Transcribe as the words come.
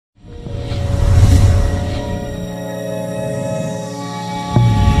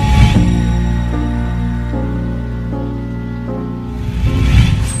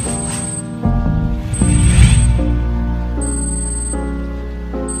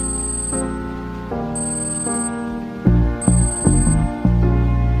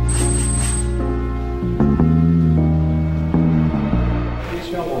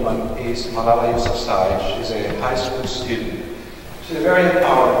Malala Yousafzai. She's a high school student. She's a very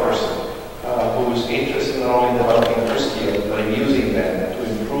empowered person who's interested not only in developing her skills, but in using them to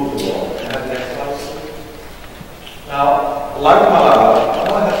improve the world. Can I have the next slide? Now, like Malala,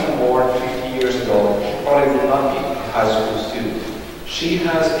 Malala had been born 50 years ago. She probably would not be a high school student. She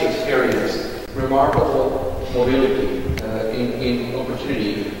has experienced remarkable mobility in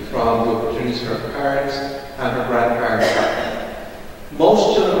opportunity from the opportunities her parents and her grandparents had.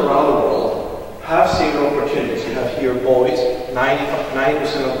 Most children around the world have similar opportunities. You have here boys,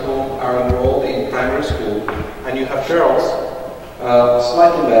 90% of whom are enrolled in primary school, and you have girls,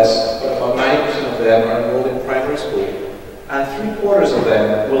 slightly less, but about 90% of them are enrolled in primary school, and 3/4 of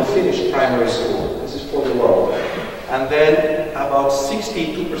them will finish primary school. This is for the world. And then about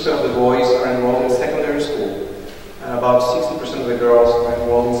 62% of the boys are enrolled in secondary school, and about 60% of the girls are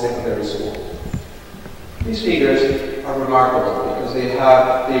enrolled in secondary school. These figures are remarkable because they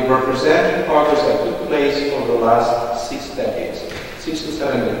represent progress that took place over the last 6 decades, 6 to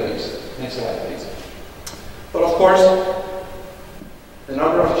 7 decades. Next slide, please. But of course, the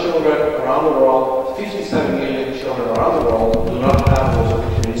number of children around the world, 57 million children around the world, do not have those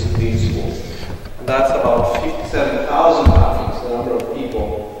opportunities to be in school. And that's about 57,000 times the number of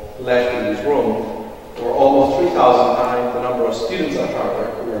people left in this room, or almost 3,000 times the number of students at Harvard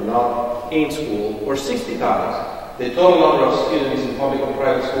who are not in school, or 60 times the total number of students in public and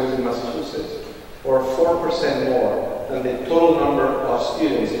private schools in Massachusetts, or 4% more than the total number of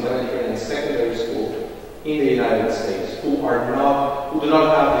students in elementary and secondary school in the United States who do not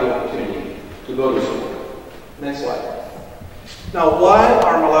have the opportunity to go to school. Next slide. Now, why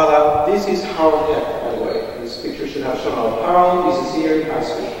are Malala? This is Harold Heck, by the way. This picture should have shown up. Harold is a senior in high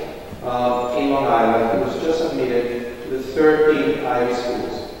school in Long Island. He was just admitted to the 13 Ivy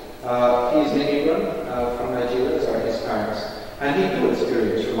schools. He is an immigrant from Nigeria, as are his parents, and he too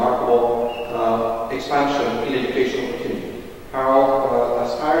experienced remarkable expansion in educational opportunity. Harold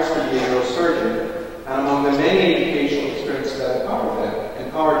aspires to be a neurosurgeon, and among the many educational experiences that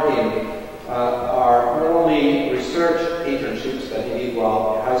empowered him are not only research internships that he did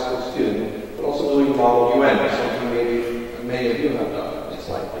while a high school student, but also doing Model UN, something maybe many of you have done. Next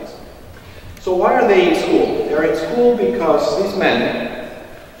slide, please. So why are they in school? They're in school because these men,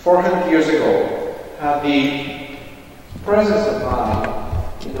 400 years ago, had the presence of mind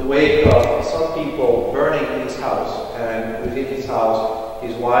in the wake of some people burning his house, and within his house,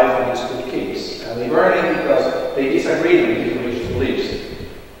 his wife and his 2 kids. And they burned him because they disagreed with his religious beliefs.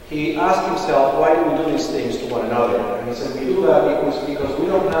 He asked himself, why do we do these things to one another? And he said, we do that because we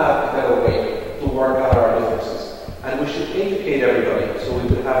don't have a better way to work out our differences. And we should educate everybody so we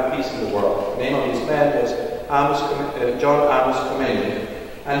would have peace in the world. The name of this man is John Amos Khomeini.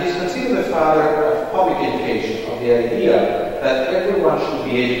 And he's considered the father of public education, of the idea that everyone should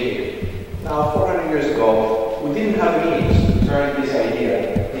be educated. Now, 400 years ago, we didn't have means to turn this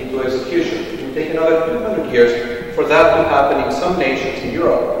idea into execution. It would take another 200 years for that to happen in some nations in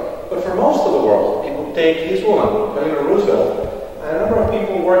Europe. But for most of the world, it would take this woman, Eleanor Roosevelt, and a number of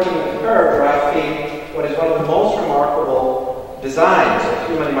people working with her drafting what is one of the most remarkable designs of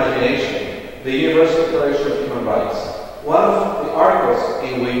human imagination, the Universal Declaration of Human Rights. One of the articles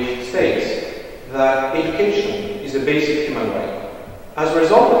in which states that education is a basic human right. As a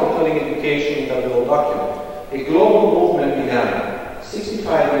result of including education in that little document, a global movement began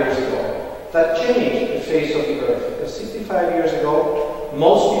 65 years ago that changed the face of the earth. Because 65 years ago,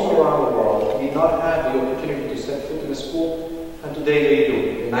 most people around the world did not have the opportunity to set foot in a school, and today they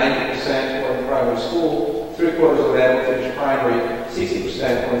do. 90% were in primary school, 3/4 of them finished primary,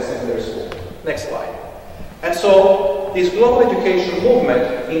 60% were in secondary school. Next slide. And so, this global education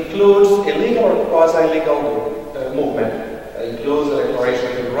movement includes a legal or quasi-legal movement. It includes the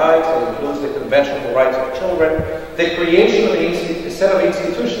Declaration of Human Rights, it includes the Convention on the Rights of Children, the creation of a set of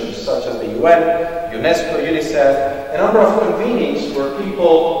institutions such as the UN, UNESCO, UNICEF, a number of convenings where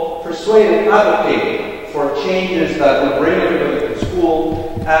people persuaded, advocated for changes that would bring everybody to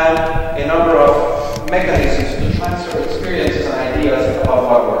school, and a number of mechanisms to transfer experiences and ideas about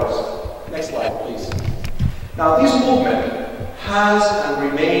what works. Next slide, please. Now, this movement has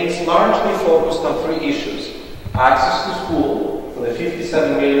and remains largely focused on 3 issues. Access to school, for the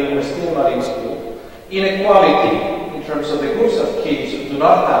 57 million who are still not in school. Inequality, in terms of the groups of kids who do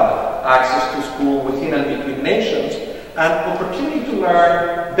not have access to school within and between nations. And opportunity to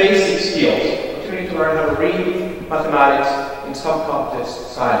learn basic skills. Opportunity to learn how to read, mathematics, in some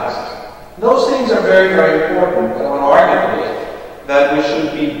contexts, science. Those things are very, very important. I want to argue that we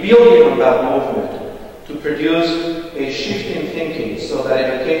should be building on that movement to produce a shift in thinking so that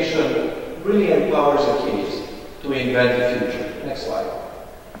education really empowers the kids to invent the future. Next slide.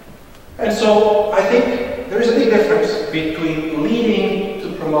 And so I think there is a big difference between leading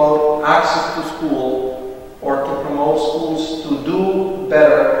to promote access to school or to promote schools to do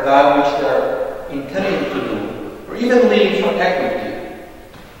better that which they're intending to do, or even leading for equity.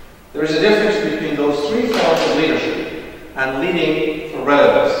 There is a difference between those three forms of leadership and leading for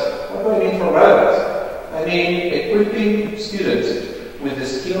relevance. What do I mean for relevance? I mean equipping students with the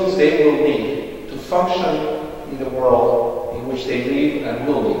skills they will need to function in the world in which they live and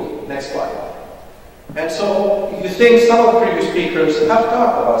will live. Next slide. And so, if you think some of the previous speakers have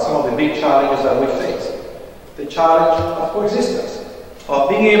talked about some of the big challenges that we face, the challenge of coexistence, of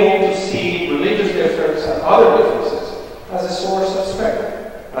being able to see religious difference and other differences as a source of strength,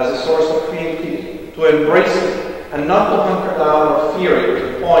 as a source of creativity, to embrace it, and not to hunker down or fear it to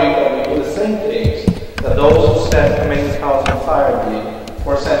the point that we do the same things that those who set Khomeiни's house on fire did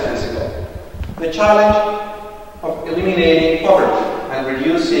 4 centuries ago. The challenge of eliminating poverty and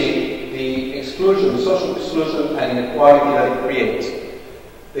reducing the exclusion, social exclusion and inequality that it creates.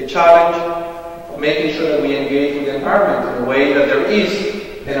 The challenge of making sure that we engage with the environment in a way that there is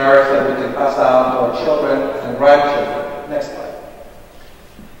an earth that we can pass down to our children and grandchildren. Next slide.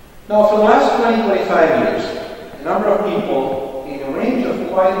 Now, for the last 20-25 years, a number of people in a range of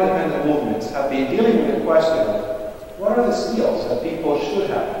quite independent movements have been dealing with the question of what are the skills that people should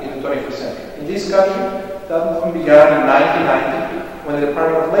have in the 21st century. In this country, that movement began in 1990 when the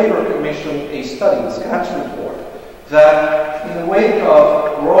Department of Labor commissioned a study, the Scratch report, that in the wake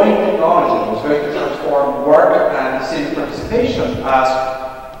of growing technology was going to transform work and civic participation,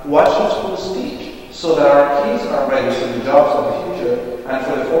 asked what should schools teach so that our kids are ready for the jobs of the future and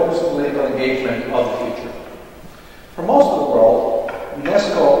for the forms of political engagement of the future. For most of the world,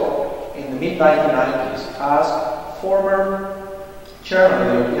 UNESCO in the mid-1990s asked former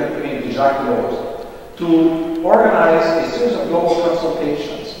chairman of the European Community, Jacques Delors, to organize a series of global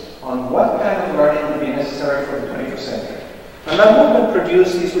consultations on what kind of learning would be necessary for the 21st century. And that movement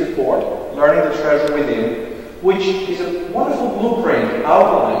produced this report, Learning the Treasure Within, which is a wonderful blueprint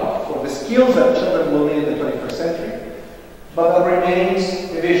outline for the skills that children will need in the 21st century, but that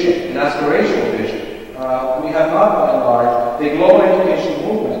remains a vision, an aspirational vision. We have not, by and large, the global education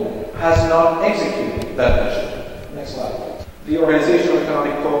movement has not executed that vision. Next slide. The Organization of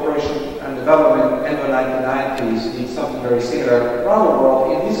Economic Cooperation and Development in the 1990s did something very similar around the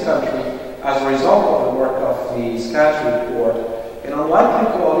world. In this country, as a result of the work of the Scratch report, an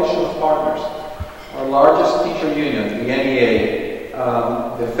unlikely coalition of partners, our largest teacher union, the NEA,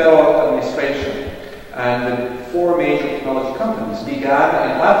 the Federal Administration, and the 4 major technology companies began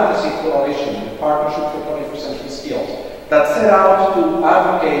an advocacy coalition, the Partnership for 21st Century Skills, that set out to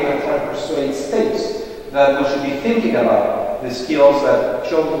advocate and try to persuade states that we should be thinking about the skills that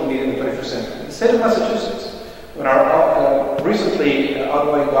children will need in the 21st century. The state of Massachusetts, when our recently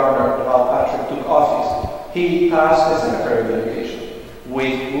outgoing governor, Val Patrick, took office, he passed the Secretary of Education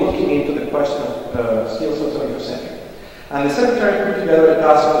with looking into the question of skills of the 21st century. And the Secretary put together a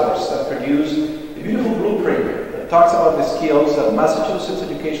task force that produced a beautiful blueprint that talks about the skills that Massachusetts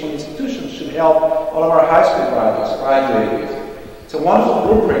educational institutions should help all of our high school graduates graduate with. It's a wonderful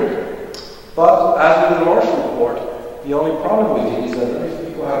blueprint, but as with the Lorsch report, the only problem with it is that very few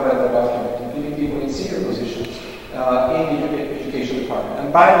people have read the document, including people in senior positions in the education department.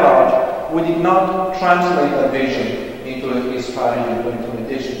 And by and large, we did not translate that vision into a strategy or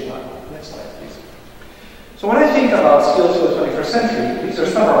implementation plan. Next slide, please. So when I think about skills for the 21st century, these are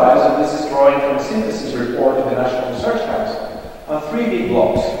summarized, and this is drawing from a synthesis report of the National Research Council, on 3 big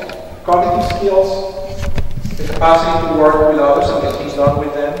blocks: cognitive skills, the capacity to work with others and get things done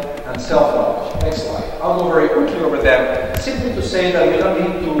with them, and self-knowledge. Next slide. I'll go very quickly over them, simply to say that we don't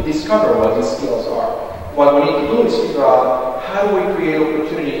need to discover what these skills are. What we need to do is figure out how do we create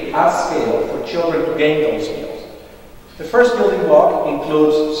opportunity at scale for children to gain those skills. The first building block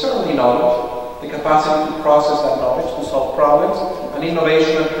includes certainly knowledge, the capacity to process that knowledge, to solve problems, and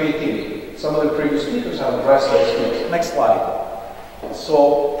innovation and creativity. Some of the previous speakers have addressed those skills. Next slide.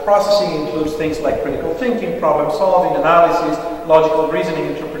 So processing includes things like critical thinking, problem solving, analysis, logical reasoning,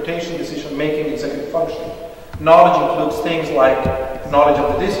 interpretation, decision making, executive functioning. Knowledge includes things like knowledge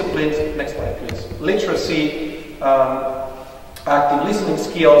of the disciplines. Next slide, please. Literacy, active listening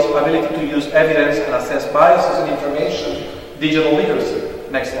skills, ability to use evidence and assess biases in information, digital literacy.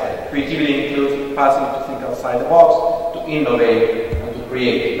 Next slide. Creativity includes capacity to think outside the box, to innovate, and to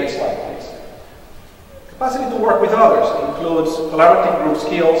create. Next slide, please. Capacity to work with others includes collaborative group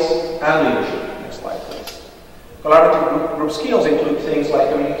skills and leadership. Next slide, please. Collaborative group skills include things like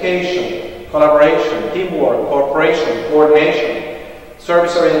communication, collaboration, teamwork, cooperation, coordination,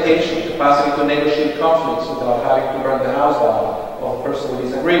 service orientation, capacity to negotiate conflicts without having to burn the house down of a person we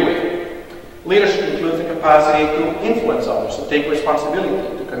disagree with. Leadership includes the capacity to influence others, to take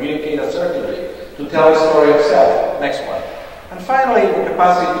responsibility, to communicate assertively, to tell a story of self. Next one. And finally, the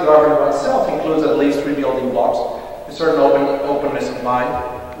capacity to govern oneself includes at least 3 building blocks: a certain openness of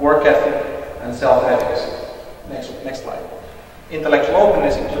mind, work ethic, and self-ethics. Next slide. Intellectual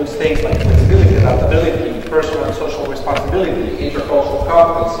openness includes things like flexibility, adaptability, personal and social responsibility, intercultural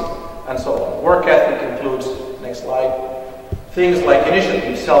competency, and so on. Work ethic includes, next slide, things like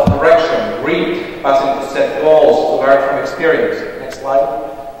initiative, self-direction, greed, capacity to set goals, to learn from experience. Next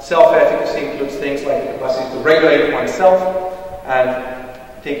slide. Self-efficacy includes things like the capacity to regulate oneself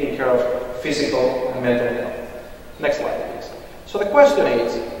and taking care of physical and mental health. Next slide, please. So the question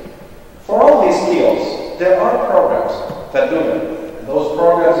is, for all these skills, there are programs that do them. And those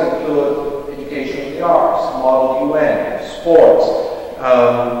programs include education in the arts, Model UN, sports,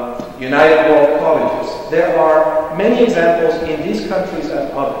 United World Colleges. There are many examples in these countries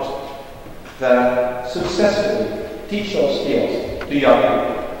and others that successfully teach those skills to young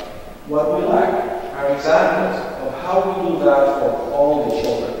people. What we lack are examples of how we do that for all the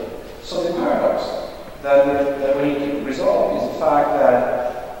children. So the paradox that we need to resolve is the fact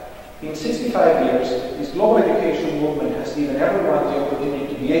that in 65 years, this global education movement has given everyone the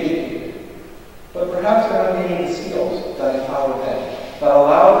opportunity to be educated. But perhaps there are many skills that empower them, that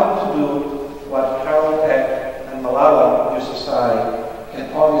allow them to do what Harold Peck and Malala Yousafzai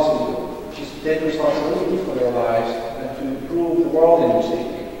can obviously do, which is to take responsibility for their lives and to improve the world in which they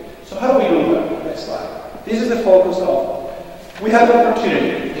live. So how do we do that? Next slide. This is the focus of. We have an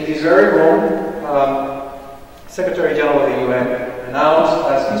opportunity in this very room. Secretary General of the UN announced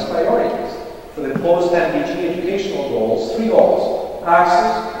as his priorities for the post-MDG educational goals 3 goals.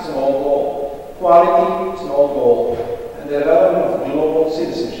 Access is an old goal. Quality is an old goal. And the development of global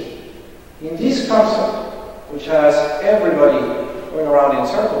citizenship. In this concept, which has everybody going around in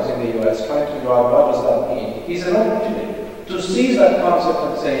circles in the US trying to figure out what does that mean, is an opportunity to seize that concept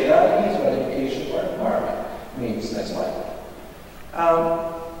and say that is what education for environment means. Next slide.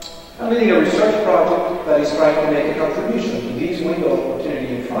 I'm leading a research project that is trying to make a contribution to this window of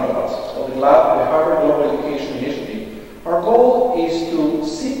opportunity in front of us. It's called the Harvard Global Education Initiative. Our goal is to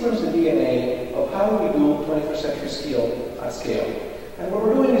sequence the DNA of how we do 21st century skill at scale. And what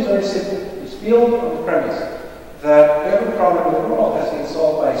we're doing is very simple. It's built on the premise that every problem in the world has been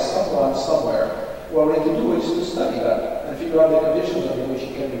solved by someone somewhere. What we need to do is to study that and figure out the conditions under which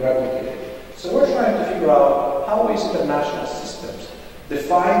it can be replicated. So we're trying to figure out how is international systems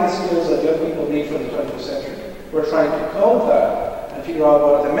define the skills that young people need for the 21st century. We're trying to code that and figure out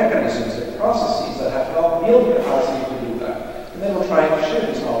what are the mechanisms and processes that have helped build the capacity to do that. And then we're trying to share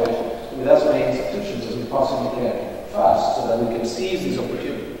this knowledge with as many institutions as we possibly can fast so that we can seize this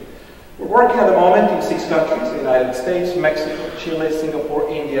opportunity. We're working at the moment in 6 countries: the United States, Mexico, Chile, Singapore,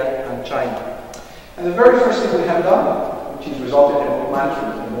 India, and China. And the very first thing we have done, which is resulted in a book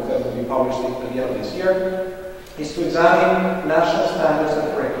management, a book that will be published at the end of this year, is to examine national standards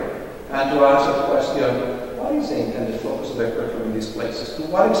and curriculum and to answer the question, what is the intended focus of the curriculum in these places? To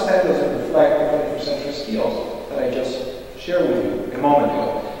what extent does it reflect the 21st century skills that I just shared with you a moment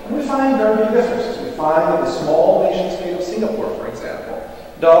ago? And we find very big differences. We find that the small nation state of Singapore, for example,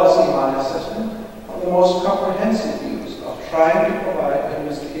 does, in my assessment, one of the most comprehensive views of trying to provide a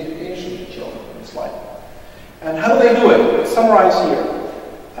holistic education to children. Slide. And how do they do it? Let's summarize here.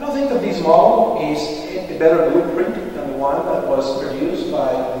 I don't think that this model is a better blueprint than the one that was produced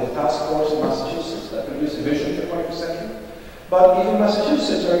by the task force in Massachusetts that produced a vision for the 21st century. But even in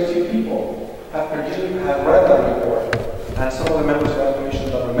Massachusetts, very few people have read that report, and some of the members of that commission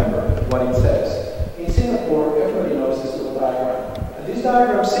don't remember what it says. In Singapore, everybody knows this little diagram. And this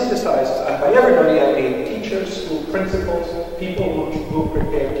diagram synthesizes, and by everybody I mean teachers, school principals, people who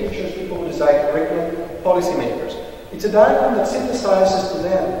prepare teachers, people who design curriculum, policymakers. It's a diagram that synthesizes to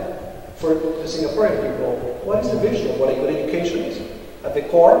them, for the Singaporean people, what is the vision of what a good education is. At the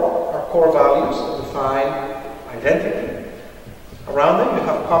core are core values that define identity. Around them you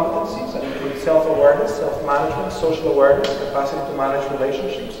have competencies that include self-awareness, self-management, social awareness, capacity to manage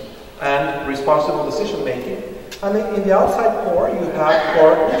relationships, and responsible decision-making. And in the outside core you have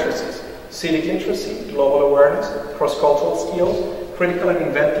core literacies. Civic literacy, global awareness, cross-cultural skills, critical and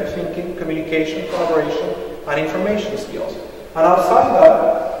inventive thinking, communication, collaboration, and information skills. And outside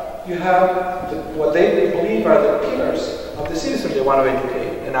that, you have what they believe are the pillars of the citizen they want to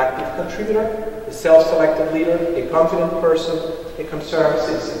educate: an active contributor, a self-selected leader, a confident person, a concerned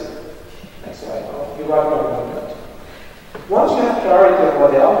citizen. Next slide. You write about that. Once you have clarity of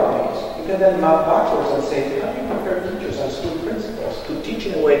what the outcome is, you can then map backwards and say, how do you prepare teachers and school principals to teach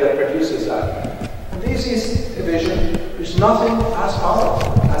in a way that produces that? And this is a vision which nothing as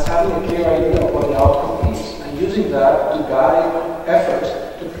powerful as having a clear idea of what the outcome is, and using that to guide effort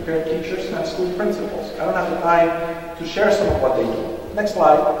to prepare teachers and school principals. I don't have the time to share some of what they do. Next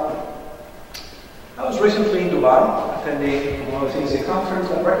slide. I was recently in Dubai attending one of these conference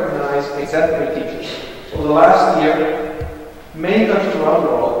that recognized exemplary teachers. Over the last year, many countries around the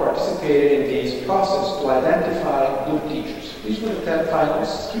world participated in this process to identify good teachers. These were the 10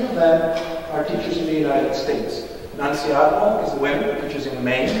 finalists. 3 of them are teachers in the United States. Nancy Atwell is the winner, teaches in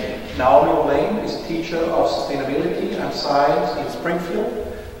Maine. Naomi Lane is a teacher of sustainability and science in Springfield.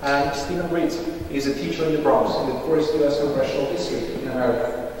 And Stephen Reitz is a teacher in the Bronx, in the poorest U.S. congressional district in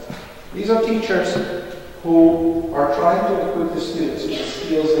America. These are teachers who are trying to equip the students with the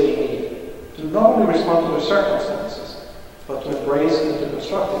skills they need to not only respond to their circumstances, but to embrace and to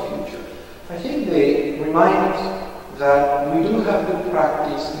construct a future. I think they remind us that we do have good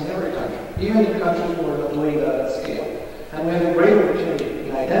practice in every country, even in countries where we're not doing that at scale. And we have a great opportunity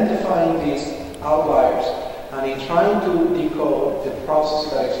in identifying these outliers and in trying to decode the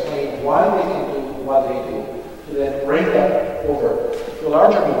process that explain why they can do what they do, to then bring that over to a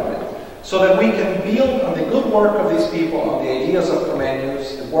larger movement, so that we can build on the good work of these people, on the ideas of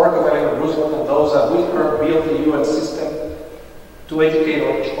Comenius, the work of Eleanor Roosevelt, and those that with her built the UN system to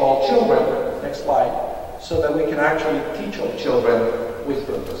educate all children. Next slide. So that we can actually teach all children with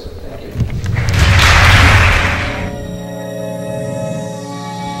purpose. Thank you.